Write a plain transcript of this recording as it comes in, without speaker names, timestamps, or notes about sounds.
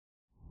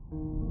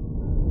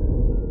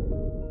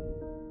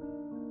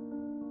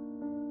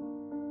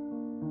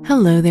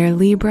Hello there,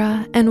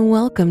 Libra, and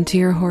welcome to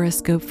your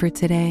horoscope for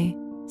today,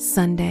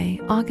 Sunday,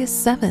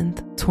 August 7th,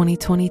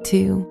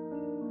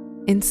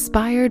 2022.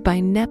 Inspired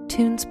by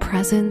Neptune's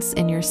presence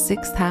in your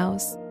 6th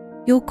house,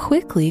 you'll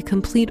quickly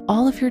complete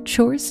all of your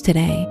chores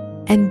today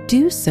and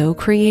do so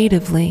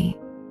creatively.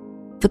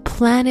 The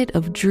planet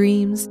of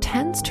dreams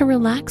tends to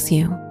relax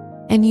you,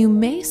 and you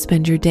may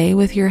spend your day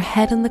with your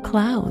head in the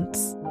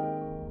clouds.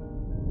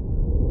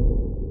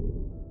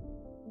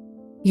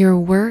 Your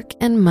work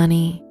and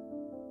money.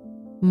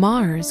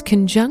 Mars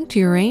conjunct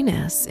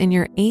Uranus in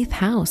your 8th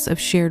house of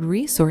shared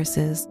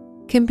resources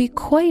can be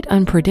quite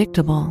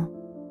unpredictable.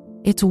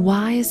 It's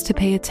wise to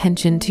pay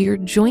attention to your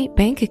joint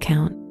bank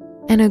account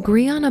and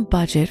agree on a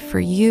budget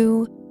for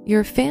you,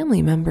 your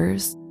family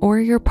members, or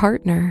your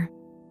partner.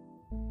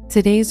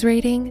 Today's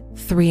rating,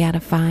 3 out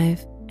of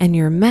 5, and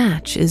your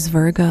match is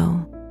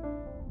Virgo.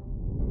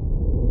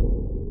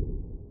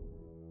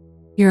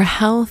 Your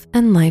health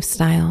and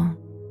lifestyle.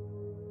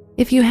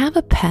 If you have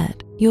a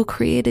pet, you'll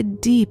create a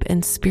deep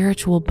and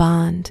spiritual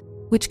bond,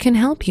 which can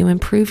help you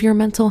improve your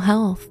mental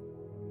health.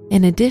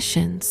 In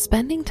addition,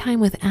 spending time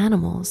with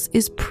animals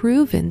is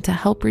proven to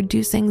help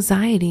reduce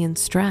anxiety and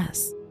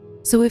stress.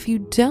 So if you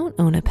don't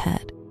own a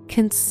pet,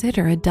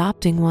 consider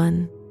adopting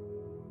one.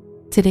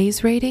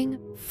 Today's rating,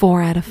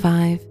 4 out of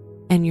 5,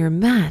 and your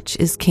match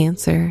is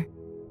Cancer.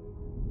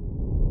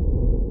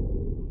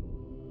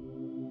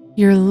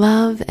 Your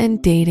love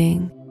and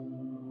dating.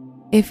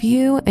 If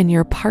you and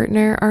your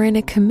partner are in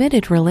a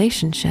committed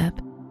relationship,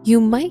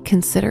 you might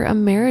consider a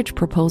marriage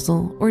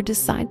proposal or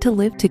decide to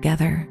live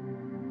together.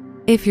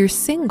 If you're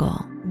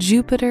single,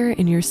 Jupiter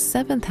in your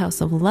 7th house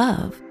of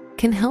love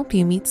can help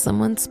you meet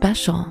someone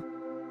special.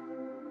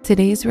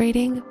 Today's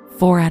rating,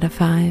 4 out of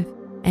 5,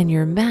 and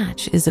your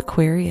match is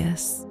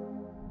Aquarius.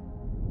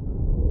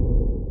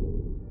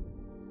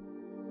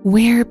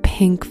 Wear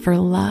pink for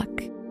luck.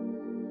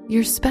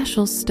 Your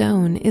special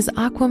stone is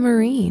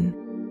aquamarine,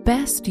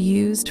 best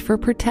used for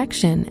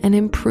protection and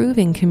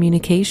improving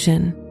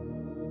communication.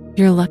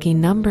 Your lucky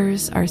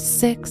numbers are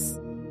 6,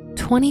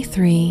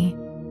 23,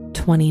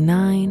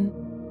 29,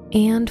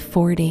 and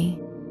 40.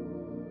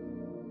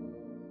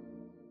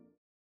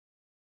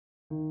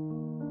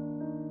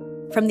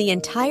 From the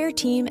entire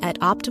team at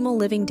Optimal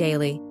Living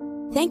Daily,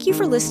 thank you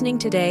for listening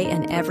today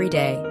and every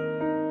day.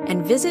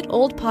 And visit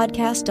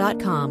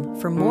oldpodcast.com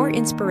for more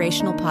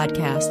inspirational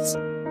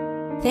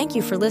podcasts. Thank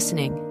you for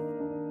listening.